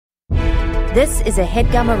This is a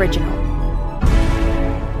HeadGum original.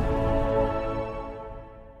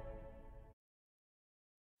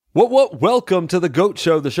 Welcome to The GOAT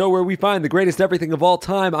Show, the show where we find the greatest everything of all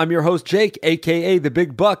time. I'm your host, Jake, a.k.a. The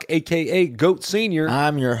Big Buck, a.k.a. Goat Senior.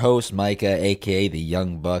 I'm your host, Micah, a.k.a. The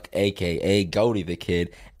Young Buck, a.k.a. Goaty the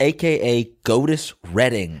Kid, a.k.a. Goatus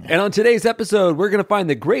Redding. And on today's episode, we're going to find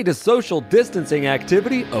the greatest social distancing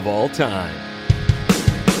activity of all time.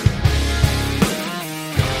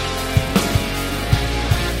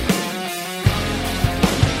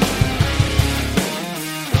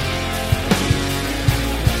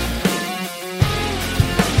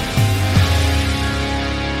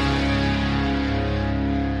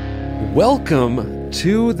 Welcome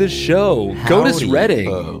to the show, Goatus Redding.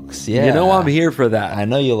 Folks. Yeah. You know I'm here for that. I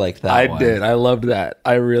know you like that I one. did. I loved that.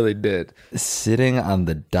 I really did. Sitting on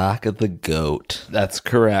the dock of the goat. That's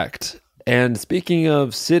correct. And speaking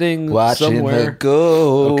of sitting Watching somewhere, the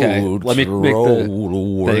goat. Okay, let me make roll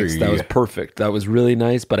away. Thanks. That was perfect. That was really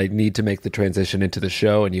nice. But I need to make the transition into the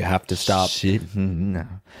show, and you have to stop. Sitting on the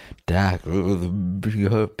dock of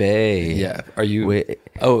the bay. Yeah. Are you?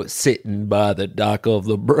 Oh, sitting by the dock of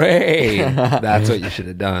the bay. That's what you should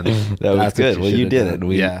have done. That was good. Well, you did it.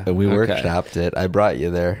 We Okay. workshopped it. I brought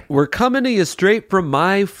you there. We're coming to you straight from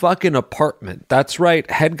my fucking apartment. That's right.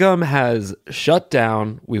 HeadGum has shut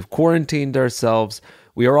down. We've quarantined ourselves.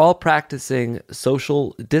 We are all practicing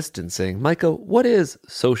social distancing. Micah, what is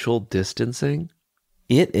social distancing?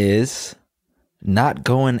 It is not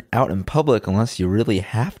going out in public unless you really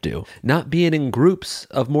have to. Not being in groups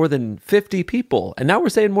of more than 50 people. And now we're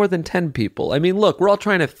saying more than 10 people. I mean, look, we're all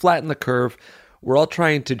trying to flatten the curve. We're all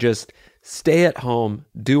trying to just stay at home,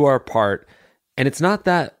 do our part. And it's not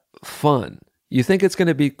that fun. You think it's going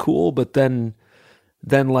to be cool, but then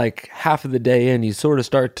like half of the day in, you sort of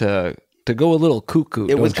start to go a little cuckoo.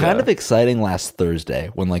 It was kind of exciting last Thursday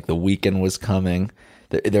when like the weekend was coming.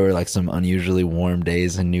 There were like some unusually warm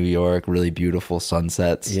days in New York, really beautiful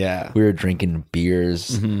sunsets. Yeah. We were drinking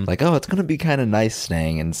beers. Like, oh, it's going to be kind of nice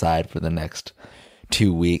staying inside for the next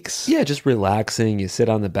 2 weeks. Yeah, just relaxing. You sit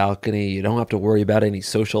on the balcony. You don't have to worry about any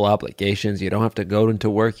social obligations. You don't have to go into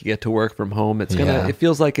work. You get to work from home. It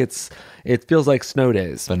feels like snow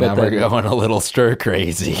days. But now we're going a little stir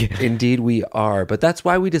crazy. Indeed we are. But that's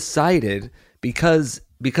why we decided, because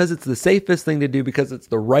it's the safest thing to do, because it's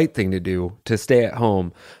the right thing to do, to stay at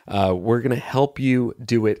home, we're going to help you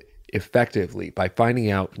do it effectively by finding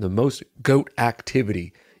out the most GOAT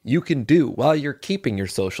activity you can do while you're keeping your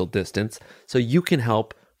social distance so you can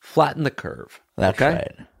help flatten the curve. That's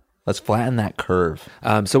right. Let's flatten that curve.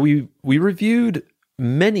 So we reviewed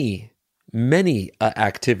many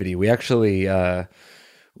activity. We actually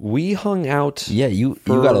we hung out. Yeah, you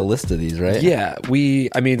got a list of these, right? Yeah,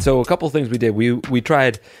 so a couple things we did. We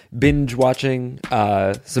tried binge watching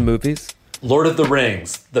some movies. Lord of the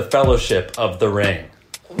Rings, The Fellowship of the Ring.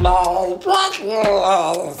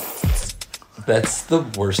 That's the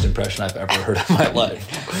worst impression I've ever heard in my life.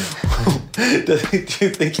 Do you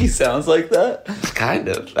think he sounds like that? Kind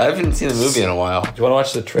of. I haven't seen the movie in a while. Do you want to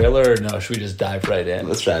watch the trailer or no? Should we just dive right in?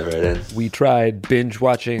 Let's dive right in. We tried binge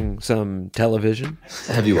watching some television.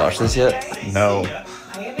 Have you watched this yet? No.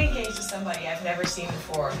 I am engaged to somebody I've never seen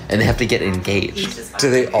before. And they have to get engaged.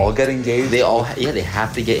 Do they all get engaged? They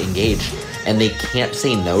have to get engaged. And they can't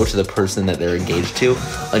say no to the person that they're engaged to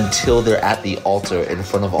until they're at the altar in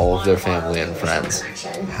front of all of their family and friends.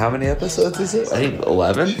 How many episodes is it? I think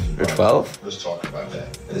 11 or 12.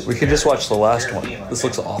 We can just watch the last one. This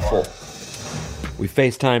looks awful. We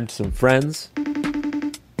FaceTimed some friends.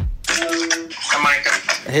 Hi,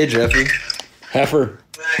 Micah. Hey, Jeffrey. Heifer.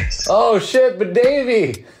 Nice. Oh shit, but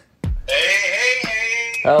Davey. Hey.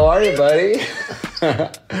 How are you, buddy?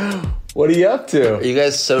 What are you up to? Are you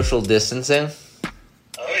guys social distancing?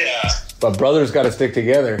 Oh, yeah. My brothers got to stick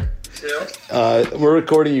together. Yeah. We're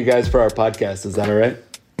recording you guys for our podcast. Is that all right?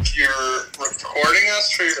 You're recording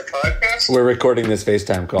us for your podcast? We're recording this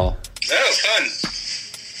FaceTime call. Oh, fun.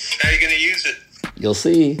 How are you going to use it? You'll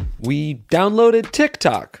see. We downloaded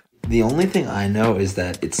TikTok. The only thing I know is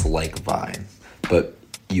that it's like Vine, but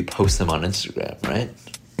you post them on Instagram, right?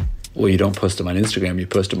 Well, you don't post them on Instagram. You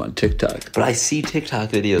post them on TikTok. But I see TikTok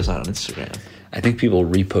videos on Instagram. I think people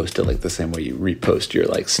repost it like the same way you repost your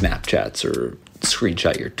like Snapchats or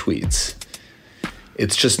screenshot your tweets.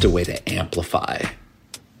 It's just a way to amplify,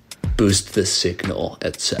 boost the signal,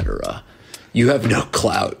 etc. You have no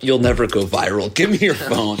clout. You'll never go viral. Give me your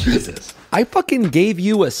phone. Jesus. I fucking gave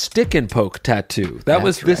you a stick and poke tattoo. That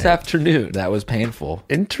was this afternoon. That was painful.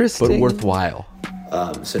 Interesting. But worthwhile.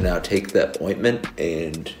 So now take that ointment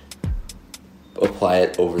and apply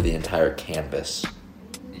it over the entire canvas.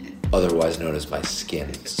 otherwise known as my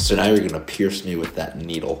skin. So now you're going to pierce me with that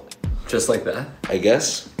needle. Just like that? I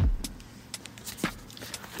guess.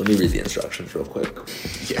 Let me read the instructions real quick.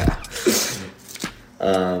 Yeah.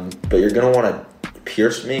 But you're going to want to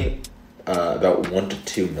pierce me about 1 to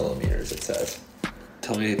 2 millimeters, it says.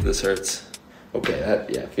 Tell me if this hurts. Okay,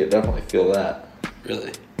 definitely feel that.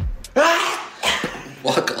 Really?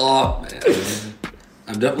 Fuck off, man.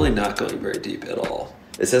 I'm definitely not going very deep at all.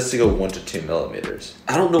 It says to go 1 to 2 millimeters.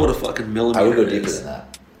 I don't know what a fucking millimeter I is. would go deeper than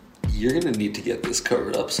that. You're going to need to get this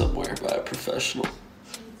covered up somewhere by a professional.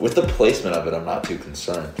 With the placement of it, I'm not too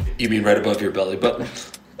concerned. You mean right above your belly button?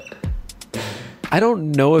 I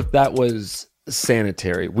don't know if that was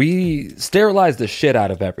sanitary. We sterilized the shit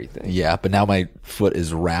out of everything. Yeah, but now my foot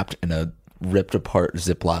is wrapped in a ripped apart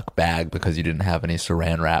Ziploc bag because you didn't have any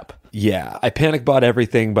saran wrap. Yeah, I panic bought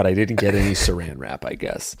everything, but I didn't get any saran wrap, I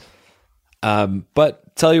guess.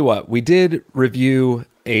 But tell you what, we did review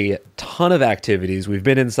a ton of activities. We've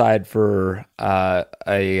been inside for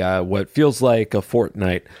what feels like a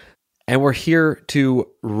fortnight, and we're here to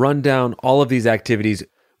run down all of these activities.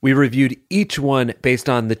 We reviewed each one based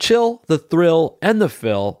on the chill, the thrill, and the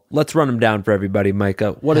fill. Let's run them down for everybody,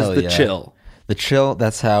 Micah. What is the chill? The chill,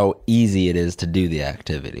 that's how easy it is to do the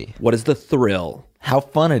activity. What is the thrill? How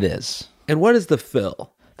fun it is. And what is the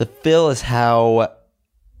fill? The fill is how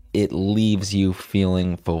it leaves you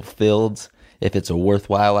feeling fulfilled, if it's a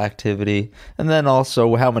worthwhile activity, and then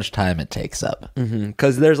also how much time it takes up.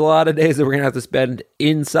 Because there's a lot of days that we're going to have to spend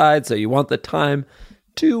inside, so you want the time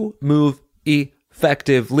to move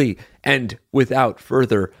effectively. And without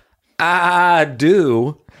further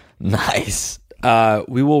ado, Nice.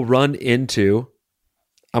 we will run into...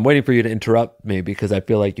 I'm waiting for you to interrupt me because I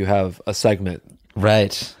feel like you have a segment.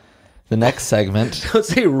 Right. The next segment. Don't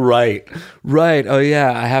say right. Oh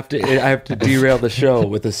yeah, I have to derail the show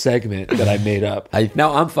with a segment that I made up.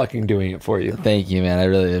 Now I'm fucking doing it for you. Thank you, man. I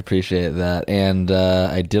really appreciate that. And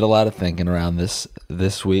I did a lot of thinking around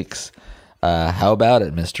this week's How About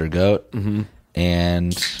It, Mr. Goat? Mm-hmm.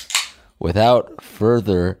 And without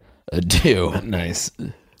further ado, Nice.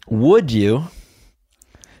 would you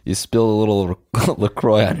spilled a little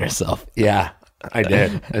LaCroix on yourself. Yeah, I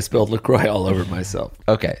did. I spilled LaCroix all over myself.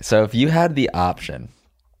 Okay, so if you had the option,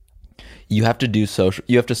 you have to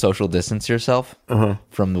social distance yourself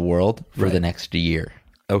from the world for the next year.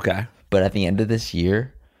 Okay. But at the end of this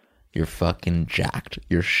year, you're fucking jacked.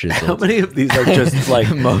 You're shizzled. How many of these are just like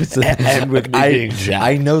Most of end with me being jacked?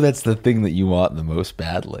 I know that's the thing that you want the most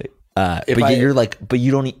badly. You're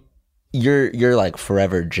like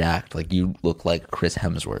forever jacked. Like you look like Chris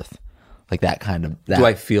Hemsworth, like that kind of. Do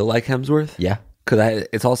I feel like Hemsworth? Yeah, because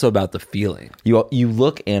it's also about the feeling. You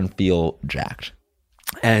look and feel jacked.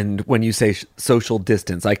 And when you say social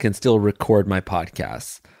distance, I can still record my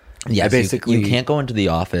podcasts. Yeah, basically you can't go into the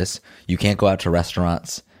office. You can't go out to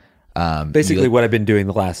restaurants. Basically, what I've been doing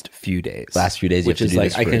the last few days, which is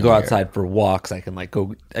like I can go outside for walks. I can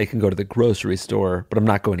go to the grocery store, but I'm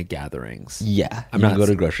not going to gatherings. Yeah, I'm you not can go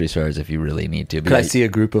to grocery stores if you really need to. Could I see a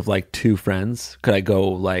group of like 2 friends? Could I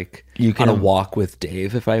go on a walk with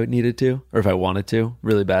Dave if I needed to, or if I wanted to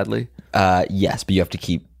really badly? Yes, but you have to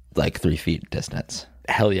keep like 3 feet distance.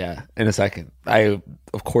 Hell yeah! In a second,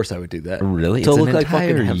 of course I would do that. Really? To It's look an like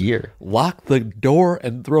entire fucking year. Lock the door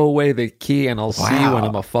and throw away the key, and I'll see Wow. when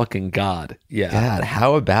I'm a fucking god. Yeah. God,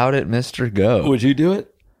 how about it, Mr. Go? Would you do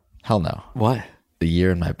it? Hell no. Why? The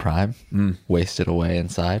year in my prime, wasted away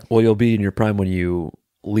inside Well, you'll be in your prime when you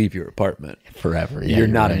leave your apartment. forever. Yeah, you're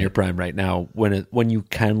not right. in your prime right now. When you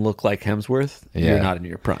can look like Hemsworth, Yeah. you're not in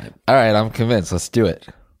your prime. All right, I'm convinced. Let's do it.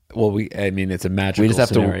 Well, it's a magical We just have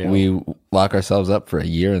scenario. to we lock ourselves up for a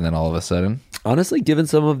year, and then all of a sudden, Honestly, given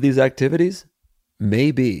some of these activities,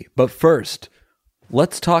 maybe. But first,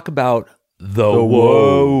 let's talk about the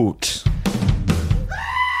Woat.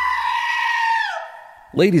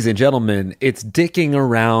 Ladies and gentlemen, it's dicking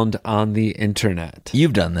around on the internet.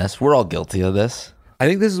 you've done this. We're all guilty of this. I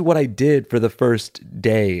think this is what I did for the first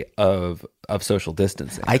day of social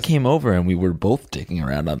distancing. I came over and we were both dicking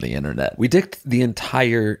around on the internet. We dicked the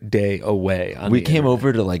entire day away. We came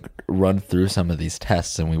over to like run through some of these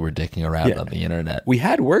tests, and we were dicking around on the internet. We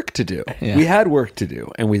had work to do. Yeah. We had work to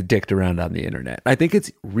do, and we dicked around on the internet. I think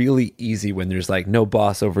it's really easy when there's like no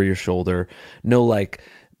boss over your shoulder, no like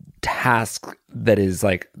task that is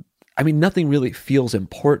like, I mean, nothing really feels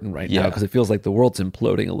important right now because it feels like the world's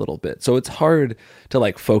imploding a little bit. So it's hard to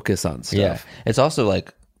like focus on stuff. Yeah, it's also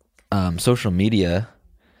like social media,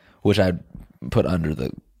 which I'd put under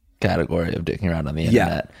the category of dicking around on the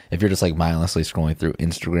internet. If you're just like mindlessly scrolling through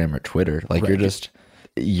Instagram or Twitter, like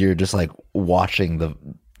you're just like watching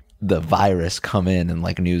the virus come in and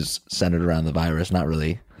like news centered around the virus, not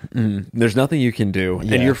really There's nothing you can do,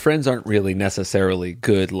 Yeah. and your friends aren't really necessarily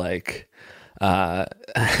good. Like,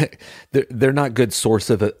 they're not good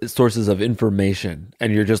sources of information,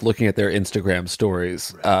 and you're just looking at their Instagram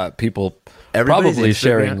stories. People Everybody's probably Instagram-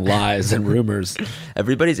 sharing lies and rumors.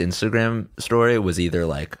 Everybody's Instagram story was either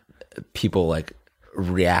like people like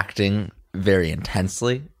reacting very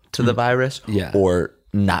intensely to the virus, Yeah. or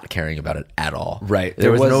not caring about it at all. Right.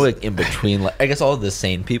 There was There no was- like in between. Like, I guess all the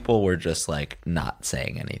sane people were just like not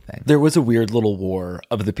saying anything. There was a weird little war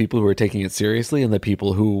of the people who were taking it seriously and the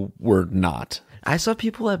people who were not. I saw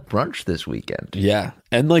people at brunch this weekend. Yeah,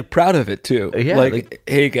 and like proud of it too. Yeah, like, like-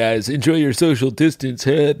 hey guys, enjoy your social distance.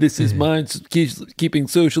 Huh? This is mine. Keeping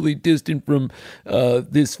socially distant from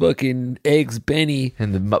this fucking eggs Benny.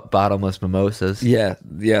 And the bottomless mimosas. Yeah,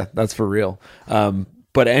 that's for real.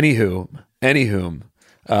 But anywho,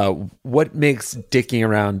 what makes dicking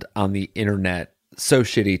around on the internet so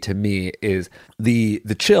shitty to me is the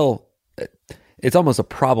chill. It's almost a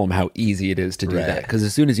problem how easy it is to do Right. that, because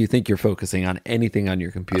as soon as you think you're focusing on anything on your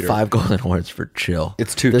computer, 5 golden horns for chill.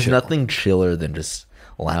 It's too There's chill. nothing chiller than just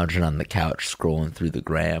lounging on the couch scrolling through the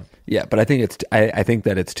gram. yeah, but I think I think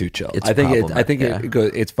that it's too chill. It's I think problematic, it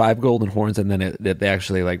goes. It's 5 golden horns, and then they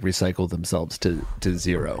actually like recycle themselves to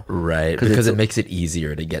 0. Right. 'Cause Because it's- it makes it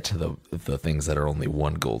easier to get to the things that are only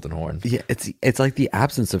 1 golden horn. Yeah, it's like the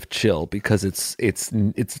absence of chill, because it's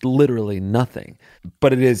literally nothing.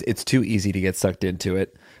 But it's too easy to get sucked into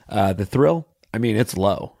it. The thrill, I mean, it's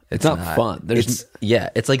low. It's not fun.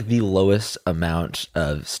 It's like the lowest amount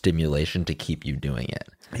of stimulation to keep you doing it.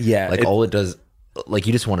 Yeah, Like all it does, like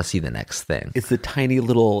you just want to see the next thing. it's the tiny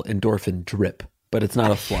little endorphin drip, but it's not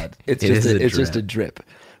a flood. It's It just is a it's just a drip. drip.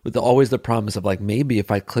 With always the promise of like, maybe if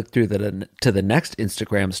I click through to the next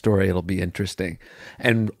Instagram story, it'll be interesting.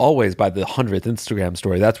 And always by the 100th Instagram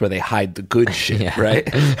story, that's where they hide the good shit, right?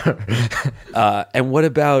 And what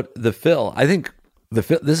about the fill? I think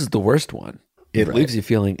this is the worst one. It leaves you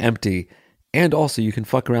feeling empty. And also, you can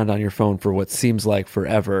fuck around on your phone for what seems like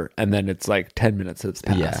forever, and then it's like 10 minutes has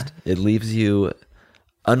passed. Yeah. It leaves you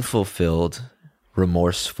unfulfilled,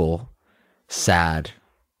 remorseful, sad,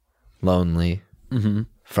 lonely,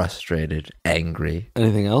 frustrated, angry.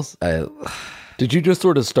 Anything else? Did you just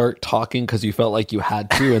sort of start talking because you felt like you had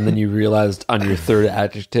to, and then you realized on your third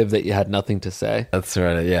adjective that you had nothing to say? That's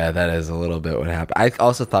right. Yeah, that is a little bit what happened. I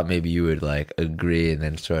also thought maybe you would like agree, and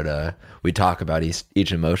then sort of we talk about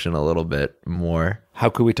each emotion a little bit more. How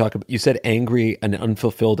could we talk about? You said angry and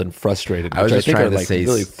unfulfilled and frustrated. I was which just think trying are to like say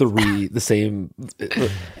really three the same.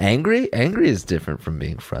 Angry is different from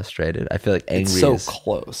being frustrated. I feel like angry It's so is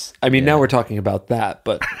close. I mean, now we're talking about that,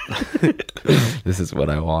 but this is what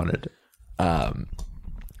I wanted.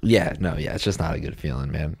 It's just not a good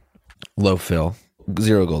feeling, man. Low fill,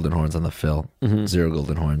 0 golden horns on the fill, 0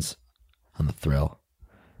 golden horns on the thrill,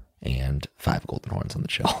 and 5 golden horns on the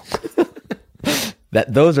chill.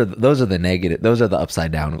 Those are the negative. Those are the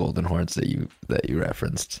upside down golden horns that you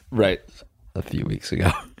referenced right. a few weeks ago.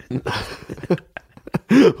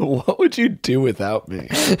 What would you do without me?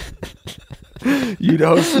 You'd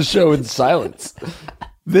host the show in silence.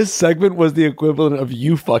 This segment was the equivalent of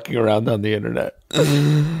you fucking around on the internet.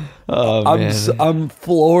 I'm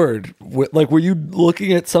floored. Like, were you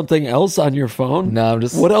looking at something else on your phone? No, I'm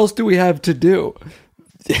just- What else do we have to do?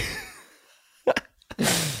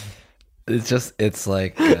 It's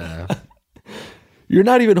like You're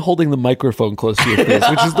not even holding the microphone close to your face,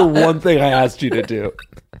 which is the one thing I asked you to do.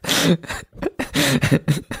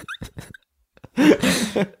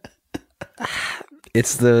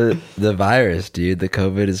 it's the virus, dude. The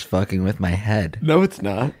COVID is fucking with my head. No, it's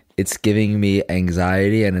not. It's giving me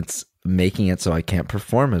anxiety, and it's making it so I can't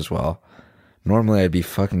perform as well. Normally, I'd be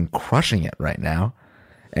fucking crushing it right now.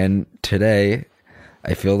 And today,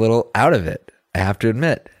 I feel a little out of it, I have to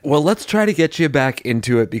admit. Well, let's try to get you back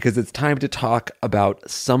into it, because it's time to talk about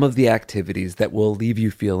some of the activities that will leave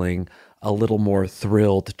you feeling a little more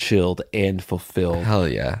thrilled, chilled, and fulfilled. Hell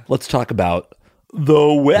yeah. Let's talk about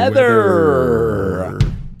the weather.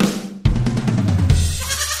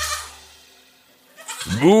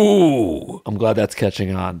 Ooh, I'm glad that's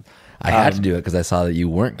catching on. I had to do it because I saw that you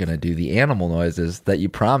weren't going to do the animal noises that you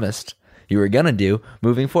promised you were going to do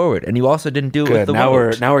moving forward. And you also didn't do it with Good. the Now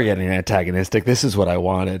vote. we're getting antagonistic. This is what I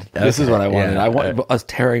wanted. This is what I wanted. Yeah. I want us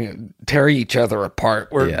tearing each other apart.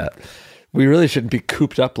 We really shouldn't be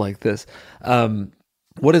cooped up like this.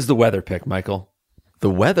 What is the weather pick, Michael? The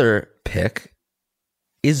weather pick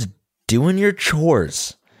is doing your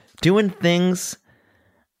chores, doing things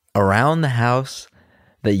around the house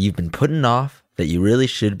that you've been putting off that you really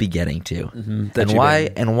should be getting to. And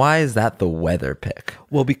why is that the weather pick?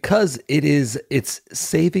 Well, because it's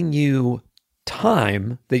saving you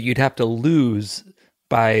time that you'd have to lose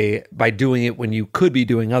by doing it when you could be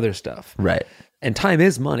doing other stuff. Right. And time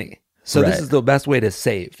is money. So this Right. is the best way to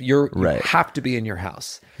save. You Right. have to be in your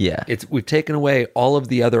house. Yeah. We've taken away all of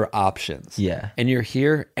the other options. Yeah. And you're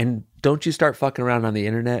here, and don't you start fucking around on the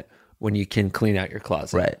internet when you can clean out your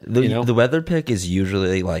closet. Right. You The weather pick is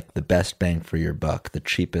usually like the best bang for your buck, the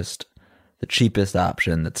cheapest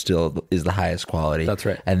option that still is the highest quality. That's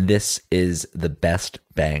right. And this is the best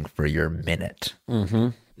bang for your minute. Mm-hmm.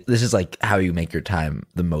 This is like how you make your time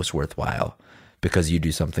the most worthwhile, because you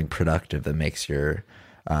do something productive that makes your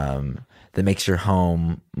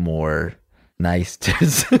home more nice to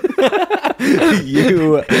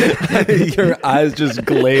Your eyes just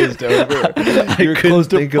glazed over. You're close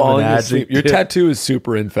to think of falling an asleep. Your adjective. tattoo is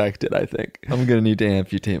super infected, I think. I'm gonna need to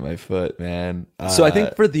amputate my foot, man. So I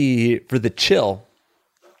think for the chill,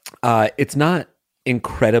 it's not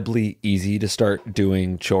incredibly easy to start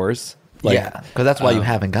doing chores. yeah, because that's why you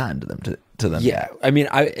haven't gotten to them. Yeah, I mean,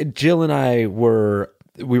 Jill and I were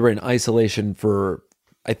in isolation for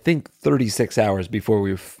I think 36 hours before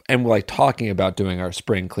and we're like talking about doing our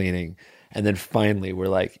spring cleaning, and then finally we're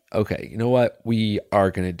like, okay, you know what, we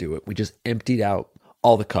are gonna do it. We just emptied out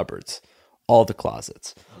all the cupboards, all the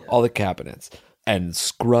closets, all the cabinets, and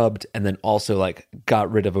scrubbed, and then also like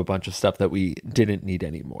got rid of a bunch of stuff that we didn't need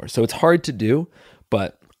anymore. So it's hard to do,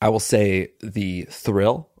 but I will say the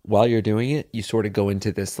thrill while you're doing it, you sort of go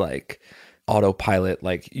into this like autopilot,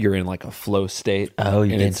 like you're in like a flow state. Oh,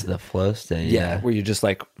 you And get it's- into the flow state. yeah, where you're just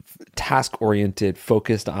like task oriented,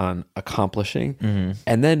 focused on accomplishing. Mm-hmm.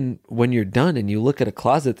 And then when you're done and you look at a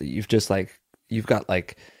closet that you've got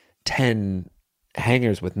like 10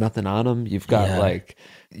 hangers with nothing on them. You've got like,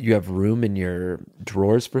 you have room in your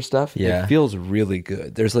drawers for stuff. Yeah. It feels really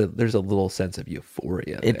good. There's a little sense of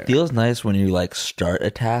euphoria It there. feels nice when you like start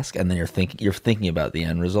a task and then you're thinking about the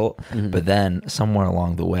end result, but then somewhere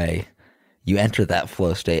along the way, you enter that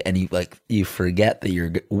flow state and you forget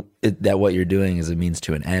that what you're doing is a means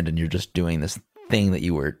to an end, and you're just doing this thing that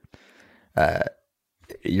you're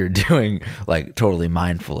doing like totally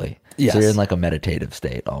mindfully. Yes. So you're in like a meditative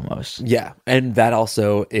state almost. Yeah. And that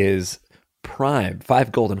also is prime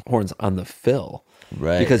 5 golden horns on the fill.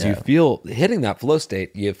 Right, Because you yeah. feel hitting that flow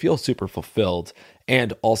state, you feel super fulfilled.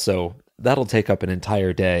 And also that'll take up an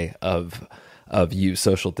entire day of you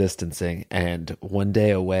social distancing. And one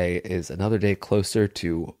day away is another day closer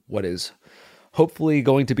to what is hopefully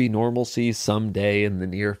going to be normalcy someday in the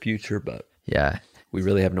near future. But Yeah. we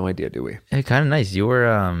really have no idea, do we? Hey, kind of nice. You were,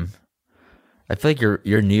 I feel like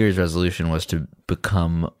your New Year's resolution was to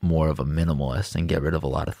become more of a minimalist and get rid of a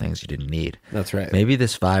lot of things you didn't need. That's right. Maybe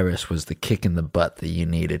this virus was the kick in the butt that you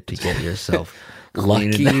needed to get yourself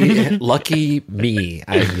clean. Lucky me,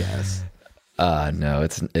 I guess. No,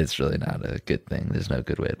 it's really not a good thing. There's no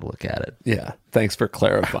good way to look at it. Yeah. Thanks for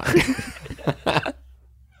clarifying.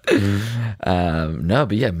 No,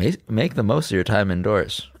 but yeah, make the most of your time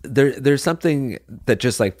indoors. There's something that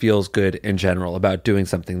just like feels good in general about doing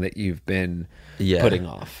something that you've been putting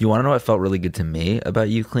off. You want to know what felt really good to me about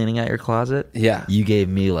you cleaning out your closet? Yeah. You gave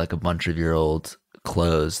me like a bunch of your old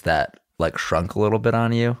clothes that like shrunk a little bit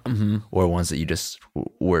on you, or ones that you just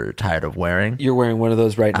were tired of wearing. You're wearing one of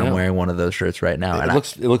those right now. I'm wearing one of those shirts right now, It and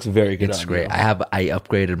looks very good. it's on great. you. I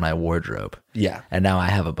upgraded my wardrobe. Yeah. And now I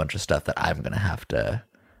have a bunch of stuff that I'm gonna have to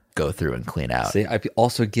go through and clean out. See, I've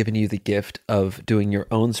also given you the gift of doing your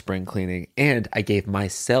own spring cleaning, and I gave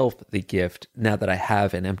myself the gift. Now that I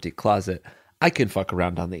have an empty closet, I can fuck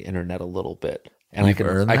around on the internet a little bit, and You've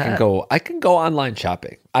earned I can that? go online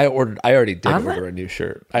shopping. I already did Online? order a new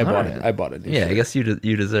shirt. I bought a new Yeah, shirt. I guess you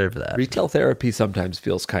deserve that. Retail therapy sometimes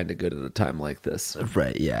feels kind of good at a time like this.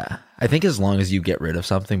 Right, yeah. I think as long as you get rid of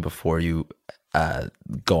something before you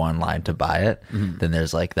go online to buy it, then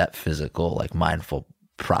there's like that physical, like mindful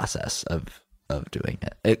process of doing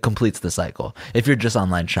it. It completes the cycle. If you're just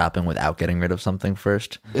online shopping without getting rid of something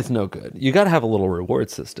first, It's no good. You got to have a little reward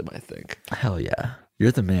system, I think. hell yeah.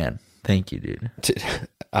 You're the man. Thank you, dude.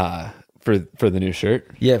 For the new shirt.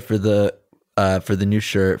 Yeah, for the new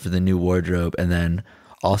shirt, for the new wardrobe, and then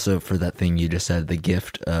also for that thing you just said, the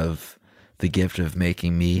gift of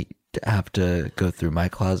making me have to go through my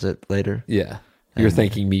closet later. Yeah. You're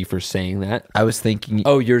thanking me for saying that. I was thinking.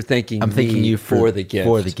 Oh, you're thanking. I'm thanking me you for the gift.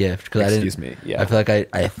 For the gift, because I didn't. Excuse me. Yeah. I feel like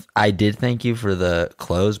I did thank you for the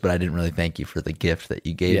clothes, but I didn't really thank you for the gift that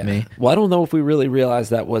you gave me. Well, I don't know if we really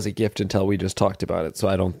realized that was a gift until we just talked about it. So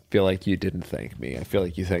I don't feel like you didn't thank me. I feel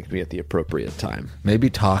like you thanked me at the appropriate time. Maybe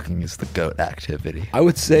talking is the GOAT activity. I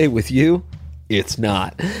would say with you, it's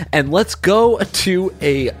not. And let's go to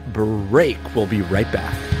a break. We'll be right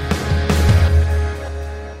back.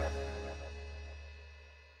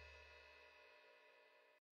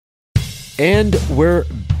 And we're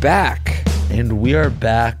back. And we are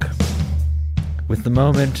back with the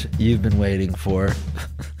moment you've been waiting for.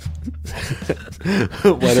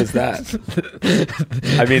 What is that?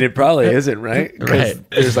 I mean, it probably isn't, right? 'Cause Right.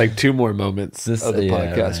 There's like 2 more moments of the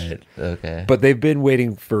podcast. Right. Okay. But they've been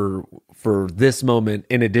waiting for this moment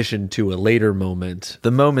in addition to a later moment. The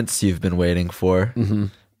moments you've been waiting for. Mm-hmm.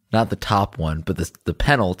 Not the top one, but the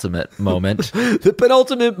penultimate moment. The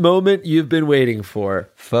penultimate moment you've been waiting for.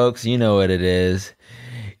 Folks, you know what it is.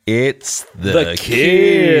 It's The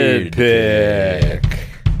kid pick.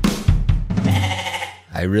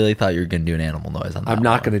 I really thought you were going to do an animal noise on that. I'm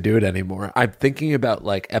not going to do it anymore. I'm thinking about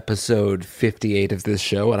like episode 58 of this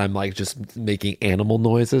show, and I'm like just making animal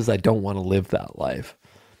noises. I don't want to live that life.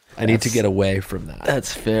 I need to get away from that.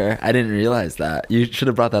 That's fair. I didn't realize that. You should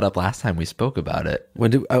have brought that up last time we spoke about it.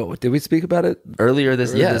 When did we speak about it? Earlier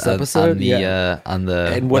this episode? on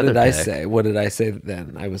the And what did I pick. say? What did I say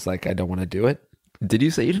then? I was like, I don't want to do it. Did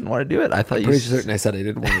you say you didn't want to do it? I thought I'm you pretty certain I said I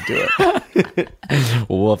didn't want to do it.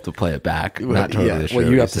 Well, we'll have to play it back. Not totally sure. Well,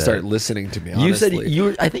 what you have to said. start listening to me. You Honestly.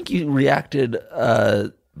 said I think you reacted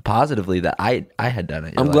positively that I had done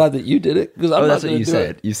it. You're I'm like, glad that you did it because I'm Oh, not that's what gonna you do said.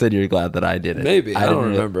 it. You said you're glad that I did it. Maybe I don't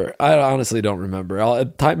didn't remember. I honestly don't remember.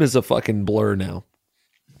 Time is a fucking blur now.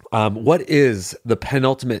 What is the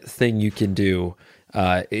penultimate thing you can do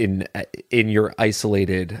in your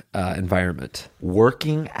isolated environment?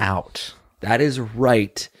 Working out. That is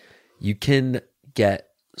right. You can get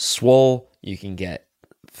swole, you can get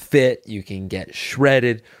fit, you can get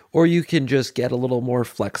shredded, or you can just get a little more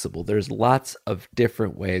flexible. There's lots of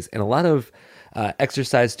different ways, and a lot of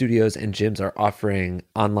exercise studios and gyms are offering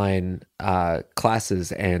online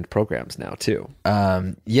classes and programs now too.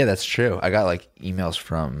 Yeah, that's true. I got like emails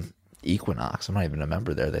from Equinox. I'm not even a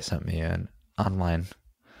member there. They sent me an online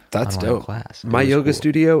That's online dope. class. It My was yoga cool.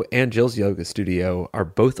 studio and Jill's yoga studio are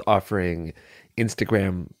both offering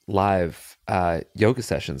Instagram live yoga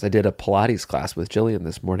sessions. I did a Pilates class with Jillian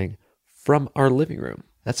this morning from our living room.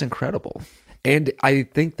 That's incredible. And I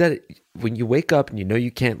think that when you wake up and you know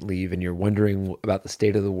you can't leave and you're wondering about the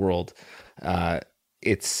state of the world,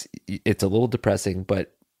 it's a little depressing.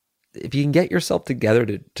 But if you can get yourself together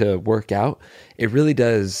to work out, it really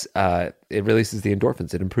does. It releases the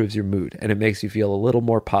endorphins. It improves your mood and it makes you feel a little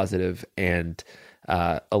more positive and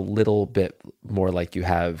a little bit more like you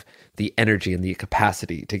have the energy and the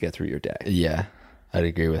capacity to get through your day. Yeah, I'd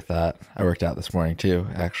agree with that. I worked out this morning too,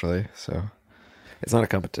 actually. So, It's not a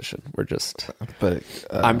competition. We're just. but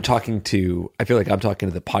I feel like I'm talking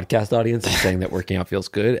to the podcast audience and saying that working out feels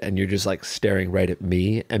good, and you're just like staring right at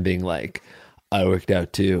me and being like, I worked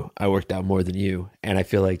out too. I worked out more than you. And I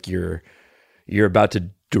feel like you're about to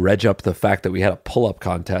dredge up the fact that we had a pull-up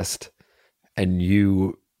contest and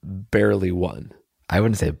you barely won. I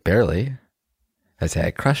wouldn't say barely. I'd say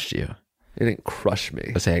I crushed you. You didn't crush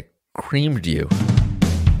me. I'd say I creamed you.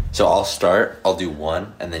 So I'll start, I'll do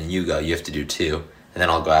 1, and then you go. You have to do 2, and then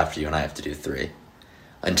I'll go after you, and I have to do 3.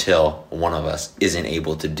 Until one of us isn't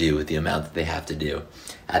able to do the amount that they have to do.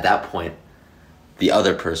 At that point, the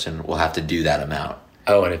other person will have to do that amount.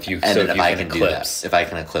 Oh, and if you And then if I can do that, if I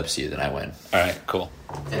can eclipse you, then I win. All right, cool.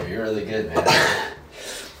 Damn, you're really good, man.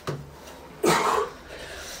 You're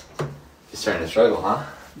starting to struggle, huh?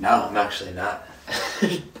 No, I'm actually not.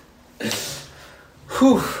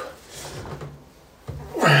 Whew.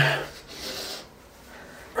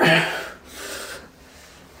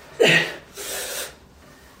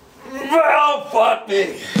 Well, fuck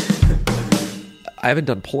me. I haven't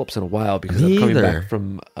done pull-ups in a while because I'm coming Neither. back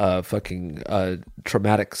from fucking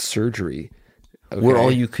traumatic surgery. Okay? Where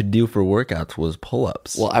all you could do for workouts was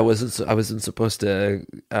pull-ups. Well, I wasn't supposed to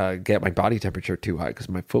get my body temperature too high because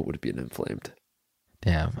my foot would have been inflamed.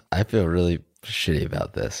 Damn, I feel really shitty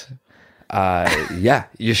about this. Yeah,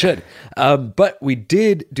 you should. But we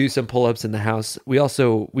did do some pull-ups in the house. We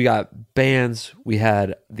got bands. We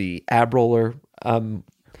had the ab roller.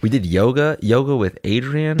 We did yoga with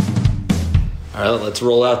Adrian. All right, let's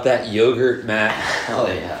roll out that yogurt mat. Hell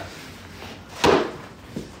yeah.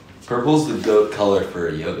 Purple's the goat color for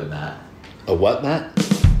a yoga mat. A what mat?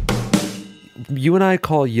 You and I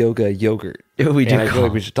call yoga yogurt. We do And I feel call-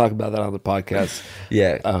 like we should talk about that on the podcast.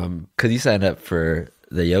 Yeah, because you signed up for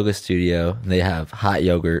the yoga studio. They have hot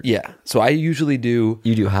yogurt. Yeah. So I usually do.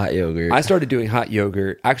 You do hot yogurt. I started doing hot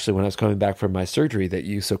yogurt actually when I was coming back from my surgery that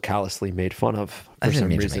you so callously made fun of I for didn't some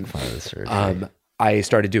mean reason. to make fun of the surgery. I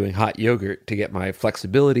started doing hot yogurt to get my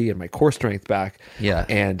flexibility and my core strength back. Yeah.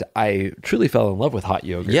 And I truly fell in love with hot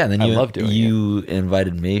yogurt. Yeah, and then I love doing it. you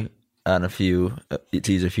invited me on a few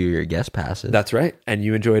to use a few of your guest passes. That's right. And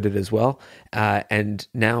you enjoyed it as well. And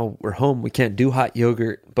now we're home. We can't do hot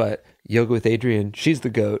yogurt, but Yoga with Adriene, she's the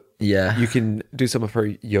GOAT. Yeah. You can do some of her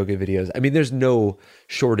yoga videos. I mean, there's no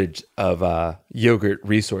shortage of yogurt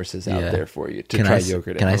resources out there for you to try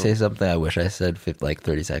yogurt at Can I home. say something I wish I said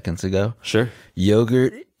 30 seconds ago? Sure.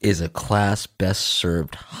 Yogurt is a class best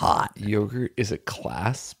served hot. Yogurt is a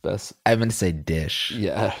class best. I'm going to say dish.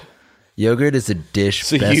 Yeah. Yogurt is a dish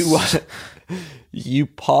So best. you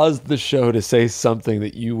paused the show to say something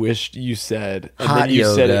that you wished you said, and Hot then you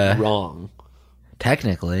said yoga. it wrong.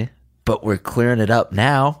 Technically, but we're clearing it up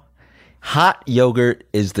now. Hot yogurt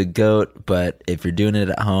is the GOAT, but if you're doing it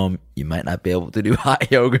at home, you might not be able to do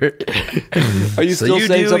hot yogurt. Are you So still you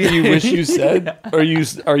saying do- something you wish you said? Or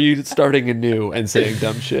are you starting anew and saying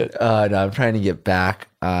dumb shit? No, I'm trying to get back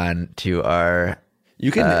on to our.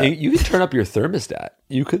 You can turn up your thermostat.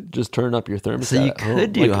 You could just turn up your thermostat. So you at home.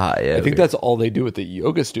 could do hot I yogurt. think that's all they do at the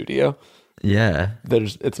yoga studio. Yeah.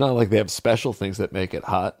 It's not like they have special things that make it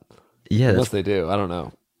hot. Yeah. Unless they do. I don't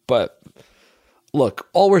know. But look,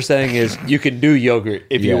 all we're saying is you can do yogurt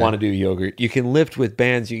if you Yeah. want to do yogurt. You can lift with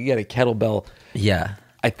bands. You can get a kettlebell. Yeah.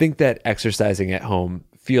 I think that exercising at home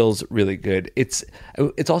feels really good. It's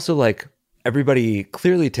also like everybody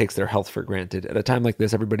clearly takes their health for granted. At a time like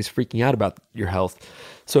this, everybody's freaking out about your health.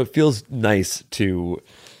 So it feels nice to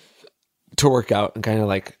work out and kind of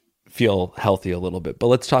like feel healthy a little bit. But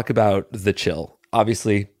let's talk about the chill.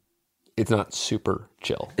 Obviously, it's not super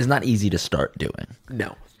chill. It's not easy to start doing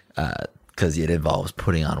No. because it involves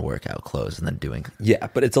putting on workout clothes and then doing. Yeah,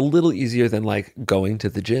 but it's a little easier than like going to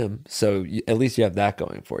the gym. So at least you have that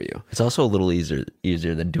going for you. It's also a little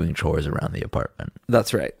easier than doing chores around the apartment.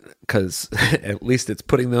 That's right, because at least it's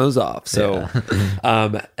putting those off. So,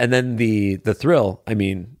 and then the thrill. I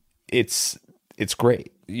mean, it's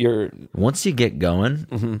great. Once you get going,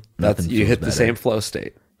 That's nothing you feels hit the better. same flow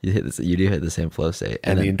state, You do hit the same flow state,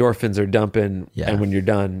 and then, the endorphins are dumping. Yeah. And when you're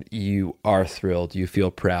done, you are thrilled. You feel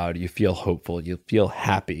proud. You feel hopeful. You feel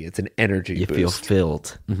happy. It's an energy you boost. feel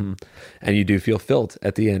filled. And you do feel filled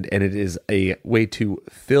at the end. And it is a way to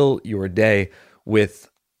fill your day with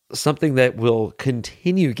something that will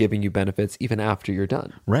continue giving you benefits even after you're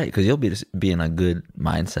done. Right, because you'll be in a good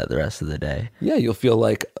mindset the rest of the day. Yeah, you'll feel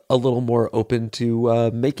like a little more open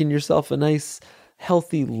to making yourself a nice,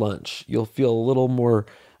 healthy lunch. You'll feel a little more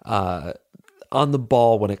on the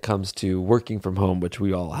ball when it comes to working from home, which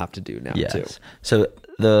we all have to do now too. So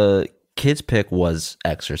the kids' pick was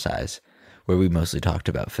exercise, where we mostly talked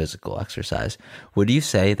about physical exercise. Would you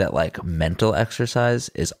say that like mental exercise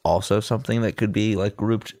is also something that could be like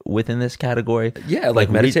grouped within this category? Yeah, like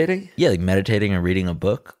meditating? Like meditating or reading a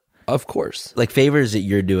book. Of course. Like favors that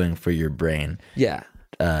you're doing for your brain, Yeah.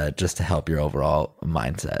 just to help your overall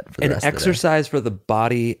mindset for the An rest of the day. exercise for the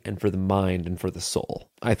body and for the mind and for the soul.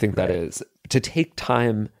 I think that is to take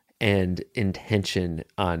time and intention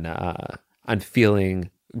on feeling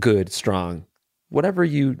good, strong, whatever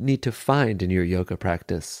you need to find in your yogurt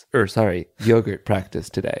practice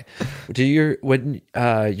today. When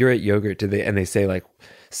you're at yogurt, they say like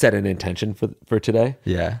set an intention for today?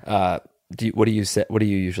 Yeah. What do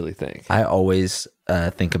you usually think? I always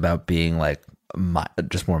think about being like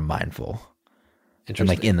just more mindful and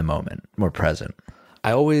like in the moment, more present.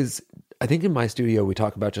 I think in my studio we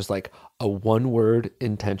talk about just like a one word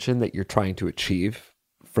intention that you're trying to achieve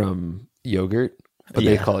from yogurt, but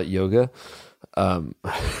they call it yoga.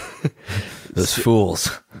 Those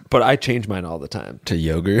fools But I change mine all the time. to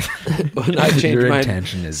yogurt. When I change Your mine,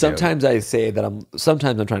 intention is sometimes I say that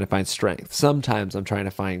sometimes I'm trying to find strength. Sometimes I'm trying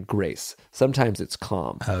to find grace. Sometimes it's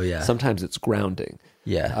calm. Oh, yeah. Sometimes it's grounding.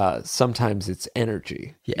 Yeah. Sometimes it's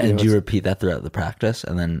energy. Yeah, You and know, do you it's- repeat that throughout the practice,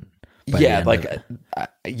 and then by the yeah, end like of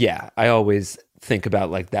it- I always think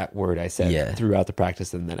about like that word I said Yeah. throughout the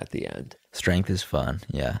practice and then at the end. strength is fun.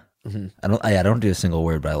 Yeah, Mm-hmm. I don't do a single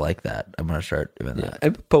word, but I like that. I'm gonna start doing that.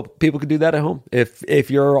 And people can do that at home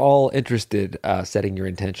if you're all interested. Setting your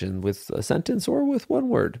intention with a sentence or with one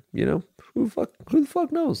word. You know, who the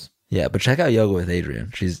fuck knows? Yeah, but check out Yoga with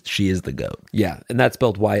Adriene. She is the GOAT. Yeah, and that's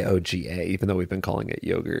spelled YOGA, even though we've been calling it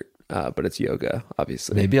yogurt, but it's yoga,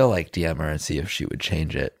 obviously. Maybe I'll like DM her and see if she would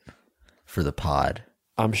change it for the pod.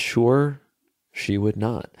 I'm sure she would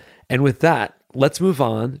not. And with that, let's move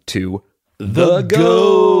on to the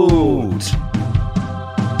GOAT.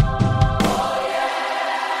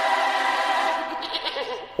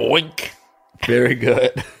 Oink. Very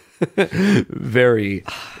good. Very,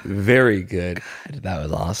 very good. That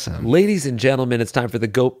was awesome. Ladies and gentlemen, it's time for the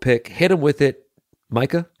GOAT pick. Hit him with it.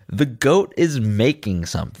 Micah, The GOAT is making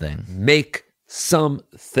something. make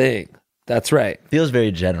something. That's right. Feels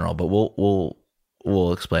very general, but we'll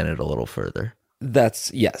we'll explain it a little further.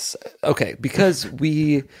 That's yes. Okay, because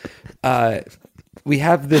we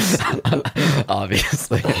have this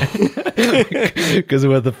Obviously. Because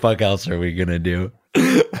what the fuck else are we going to do?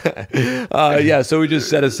 so we just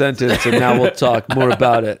said a sentence and now we'll talk more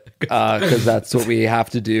about it because that's what we have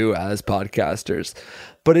to do as podcasters.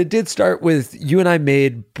 But it did start with you and I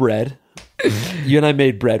made bread. You and I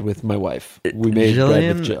made bread with my wife. We made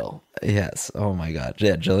bread with Jill. Yes. Oh my God.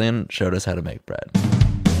 Yeah, Jillian showed us how to make bread.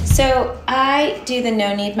 So I do the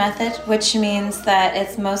no-knead method, which means that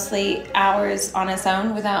it's mostly hours on its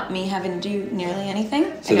own without me having to do nearly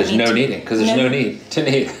anything. So there's no kneading because there's no need to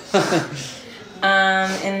knead.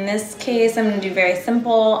 In this case, I'm going to do very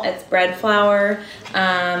simple. It's bread flour.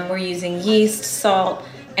 We're using yeast, salt,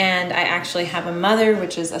 and I actually have a mother,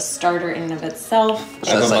 which is a starter in and of itself. I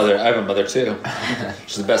have a mother too.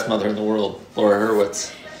 She's the best mother in the world, Laura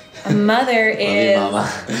Hurwitz. A mother is... Love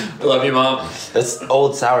you, Mama. Love you, Mom. That's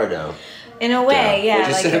old sourdough. In a way, yeah.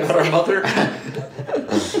 What'd you say about our mother?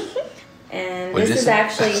 And What'd this you is say?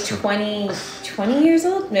 actually 20 years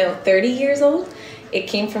old? No, 30 years old. It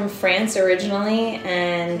came from France originally,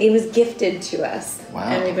 and it was gifted to us. Wow.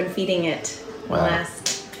 And we've been feeding it the Wow.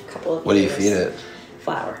 last couple of What do you years. feed it?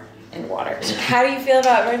 Flour and water. How do you feel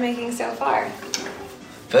about bread making so far? I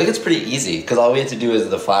feel like it's pretty easy because all we had to do is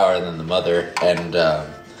the flour and then the mother, and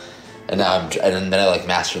now then I like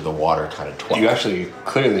mastered the water kind of twice. You actually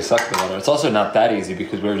clearly suck the water. It's also not that easy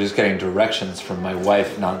because we were just getting directions from my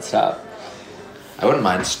wife nonstop. I wouldn't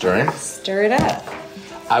mind stirring. Stir it up.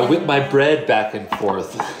 I whip my bread back and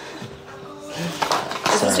forth.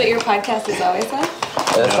 Is this what your podcast is always like?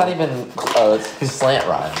 That's not even it's slant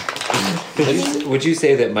rhyme. Would you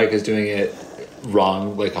say that Mike is doing it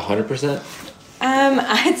wrong, like 100%?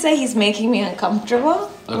 I'd say he's making me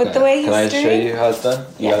uncomfortable with the way he's Can I stirring. show you how it's done?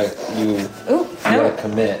 Yeah. You Ooh, no. gotta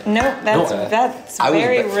commit. No, that's Okay. that's I was-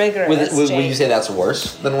 very rigorous. Would you James. say that's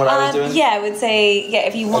worse than what I was doing? Yeah, I would say,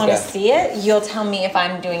 if you want to Okay. see it, you'll tell me if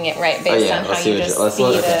I'm doing it right based on how you just see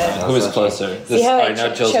look at the... that. Who is closer? See how Alright, now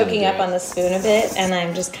I'm Jill's gonna choking do up it. on the spoon a bit, and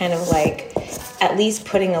I'm just kind of like at least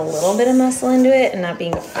putting a little bit of muscle into it and not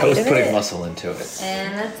being afraid I was of putting it. muscle into it.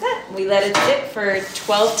 And that's it. We let it sit for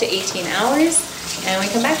 12 to 18 hours, and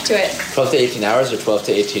we come back to it. 12 to 18 hours or 12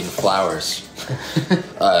 to 18 flowers?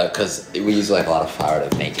 Because we use like a lot of flour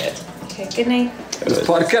to make it. Okay, good night. This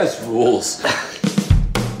podcast rules.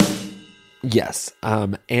 Yes.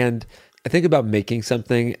 And I think about making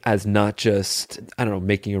something as not just, I don't know,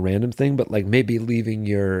 making a random thing, but like maybe leaving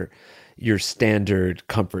your standard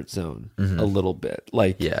comfort zone a little bit.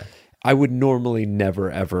 Like, Yeah. I would normally never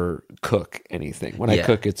ever cook anything. When I Yeah.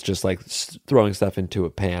 cook, it's just like throwing stuff into a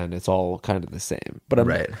pan. It's all kind of the same. But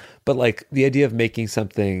Right. But like the idea of making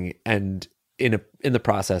something and in the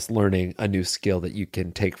process learning a new skill that you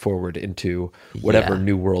can take forward into whatever Yeah.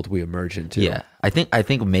 new world we emerge into. Yeah, I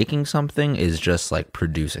think making something is just like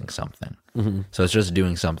producing something. So it's just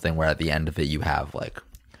doing something where at the end of it you have like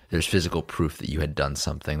there's physical proof that you had done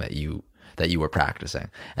something that you were practicing.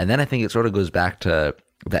 And then I think it sort of goes back to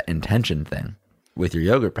that intention thing with your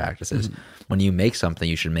yoga practices. When you make something,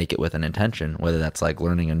 you should make it with an intention, whether that's like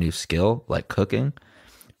learning a new skill like cooking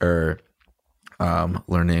or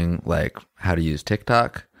learning like how to use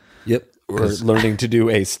TikTok. Yep. Or learning to do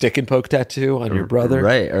a stick and poke tattoo on your brother.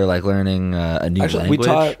 Right, or like learning a new Actually,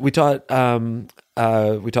 language.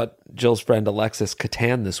 we taught Jill's friend Alexis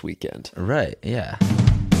Catan this weekend. Right, yeah.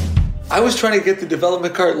 I was trying to get the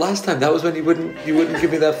development cart last time. That was when you wouldn't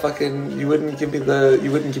give me that fucking you wouldn't give me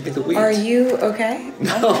the wheat. Are you okay? I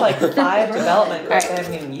have like 5 development cards. I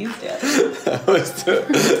haven't even used it.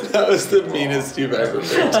 That was the meanest you've ever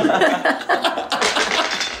been to.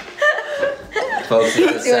 Folks, Do you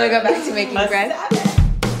want to go back to making bread?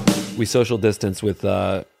 We social distance with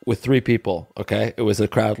 3 people. Okay, it was a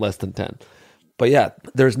crowd less than 10. But yeah,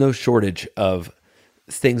 there's no shortage of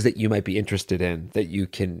things that you might be interested in that you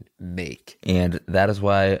can make. And that is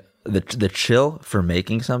why the chill for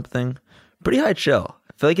making something, pretty high chill.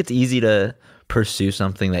 I feel like it's easy to pursue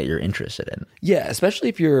something that you're interested in. Yeah, especially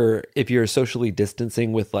if you're socially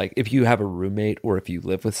distancing with like if you have a roommate or if you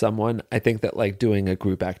live with someone, I think that like doing a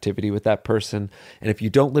group activity with that person, and if you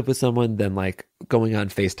don't live with someone, then like going on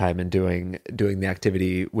FaceTime and doing the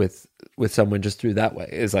activity with someone just through that way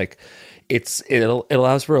is like it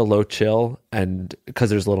allows for a low chill, and because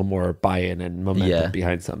there's a little more buy-in and momentum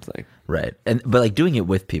behind something. Right. But like doing it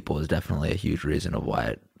with people is definitely a huge reason of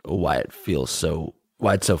why it feels so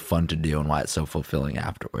why it's so fun to do and why it's so fulfilling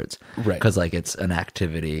afterwards. Right. Because like it's an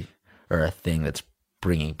activity or a thing that's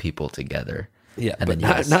bringing people together. Yeah, And but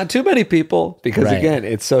then you not too many people because Right. again,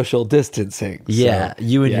 it's social distancing. Yeah, So,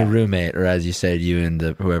 you and yeah. your roommate, or as you said, you and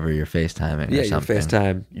whoever you're FaceTiming Yeah, or your something.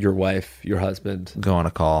 FaceTime, your wife, your husband, Go on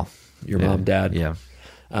a call. your mom, dad. Yeah.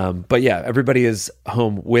 But yeah, everybody is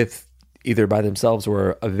home with either by themselves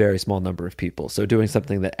or a very small number of people. So doing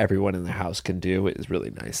something that everyone in the house can do is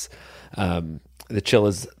really nice. The chill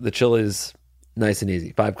is nice and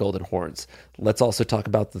easy. 5 golden horns. Let's also talk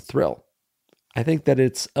about the thrill. I think that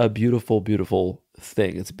it's a beautiful, beautiful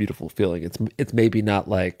thing. It's a beautiful feeling. It's maybe not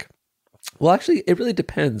like, well, actually, it really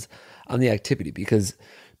depends on the activity because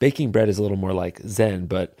baking bread is a little more like Zen.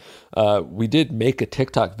 But we did make a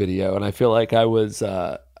TikTok video, and I feel like I was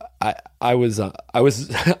I was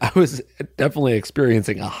definitely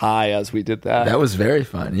experiencing a high as we did that. That was very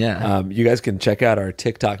fun. Yeah. You guys can check out our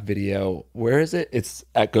TikTok video. Where is it? It's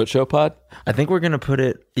at Goat Show Pod. I think we're going to put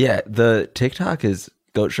it. Yeah. The TikTok is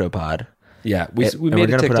Goat Show Pod. Yeah, we And made we're a going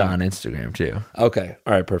to put TikTok. it on Instagram too. Okay,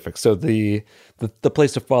 all right, perfect. So the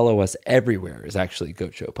place to follow us everywhere is actually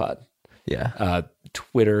Goat Show Pod. Yeah.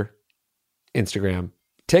 Twitter, Instagram,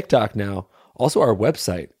 TikTok now. Also, our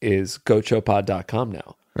website is goatshowpod.com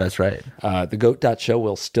now. That's right. The goat.show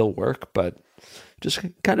will still work, but just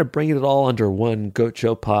kind of bringing it all under one Goat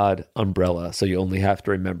Show Pod umbrella. So you only have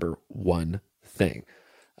to remember one thing.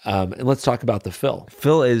 And let's talk about the fill,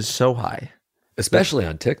 Phil is so high. especially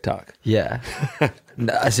on TikTok. Yeah.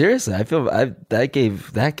 No, seriously, I feel that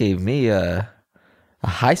gave me a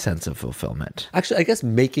high sense of fulfillment. Actually, I guess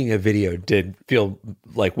making a video did feel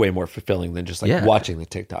like way more fulfilling than just like Yeah. watching the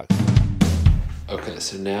TikTok. Okay,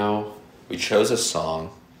 so now we chose a song.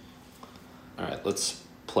 All right, let's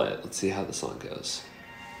play it. Let's see how the song goes.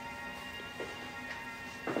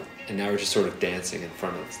 And now we're just sort of dancing in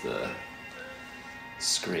front of the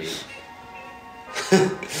screen.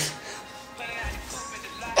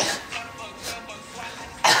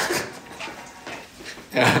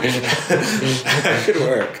 That could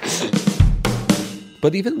work.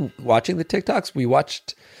 But even watching the TikToks,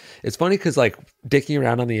 it's funny because like dicking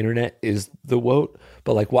around on the internet is the woat,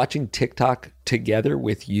 but like watching TikTok together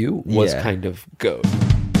with you was Yeah. kind of goat.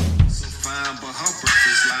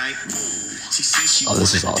 Oh,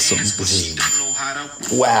 this is awesome. This is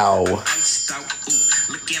Wow.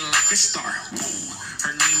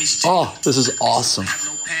 Oh, this is awesome.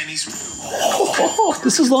 Oh,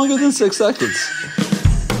 this is longer than 6 seconds.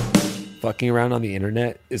 Fucking around on the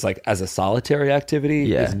internet is like as a solitary activity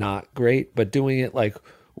Yeah. is not great, but doing it like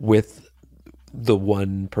with the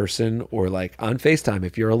one person or like on FaceTime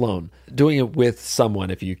if you're alone, doing it with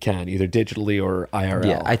someone if you can, either digitally or IRL.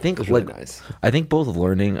 Yeah, I think is really like nice. I think both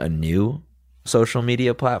learning a new social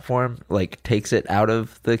media platform like takes it out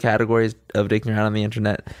of the categories of dicking around on the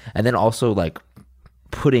internet, and then also like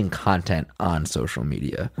putting content on social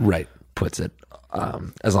media Right. puts it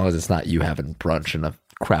as long as it's not you having brunch in a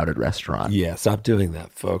crowded restaurant. Yeah, stop doing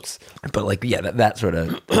that, folks. But like yeah, that sort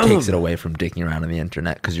of takes it away from dicking around on the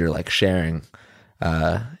internet because you're like sharing,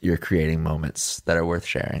 you're creating moments that are worth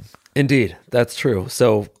sharing. Indeed, that's true.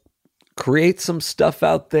 So create some stuff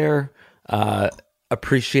out there.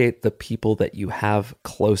 Appreciate the people that you have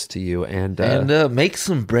close to you, and Make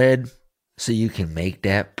some bread so you can make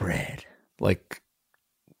that bread. like.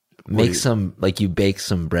 Make some like you bake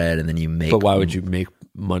some bread and then you make. But why would you make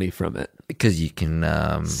money from it? Because you can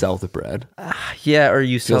Sell the bread. yeah, or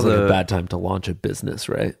you sell Feels like the a bad time to launch a business,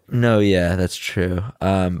 right? No, yeah, that's true.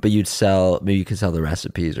 But maybe you could sell the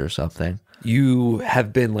recipes or something. You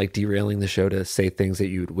have been like derailing the show to say things that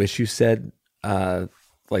you'd wish you said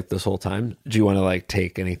like this whole time. Do you want to like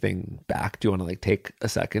take anything back? Do you want to like take a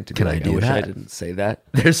second to be Can I like, do wish I that? didn't say that?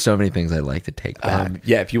 There's so many things I'd like to take back.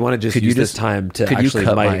 Yeah, if you want to just Could you use this just- time to could you actually,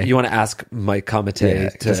 cut my- you want to ask Mike Comite yeah,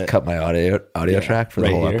 to just cut my audio track for the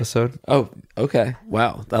right whole here. episode. Oh, okay.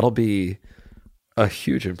 Wow, that'll be a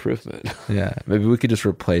huge improvement. Yeah, maybe we could just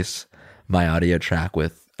replace my audio track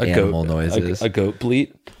with A animal goat, noises. a goat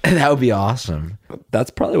bleat. That would be awesome. That's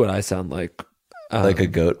probably what I sound like. Like a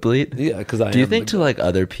goat bleat. Yeah, because I Do you am think the to like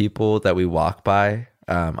other people that we walk by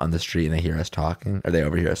on the street and they hear us talking, or they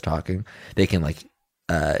overhear us talking, they can like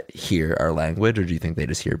hear our language, or do you think they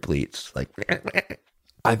just hear bleats? Like,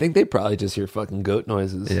 I think they probably just hear fucking goat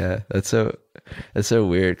noises. yeah, that's so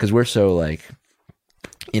weird because we're so like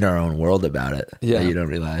in our own world about it. Yeah. that you don't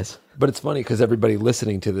realize. But it's funny because everybody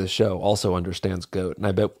listening to this show also understands goat. And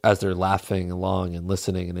I bet as they're laughing along and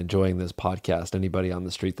listening and enjoying this podcast, anybody on the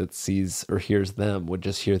street that sees or hears them would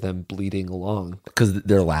just hear them bleating along. Because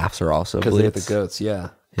their laughs are also Because they hit the bleats. goats, yeah.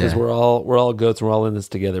 because Yeah. we're all goats and we're all in this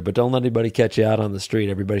together. But don't let anybody catch you out on the street.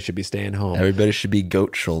 Everybody should be staying home. Everybody should be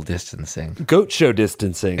goat show distancing. Goat Show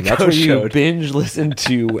distancing. That's Goat where you Show. binge listen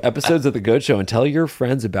to episodes of the Goat Show and tell your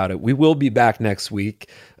friends about it. We will be back next week,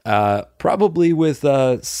 probably with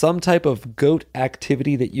some type of goat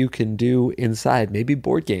activity that you can do inside. Maybe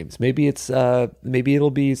board games. Maybe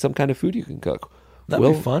it'll be some kind of food you can cook.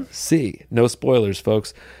 That'd be fun. See. No spoilers,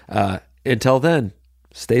 folks. Until then,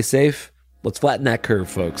 stay safe. Let's flatten that curve,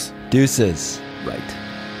 folks. Deuces. Right.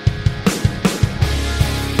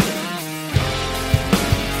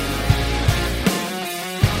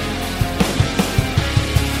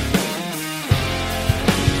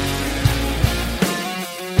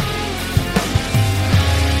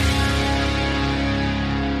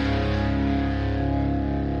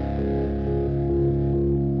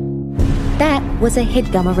 That was a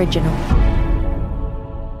HeadGum original.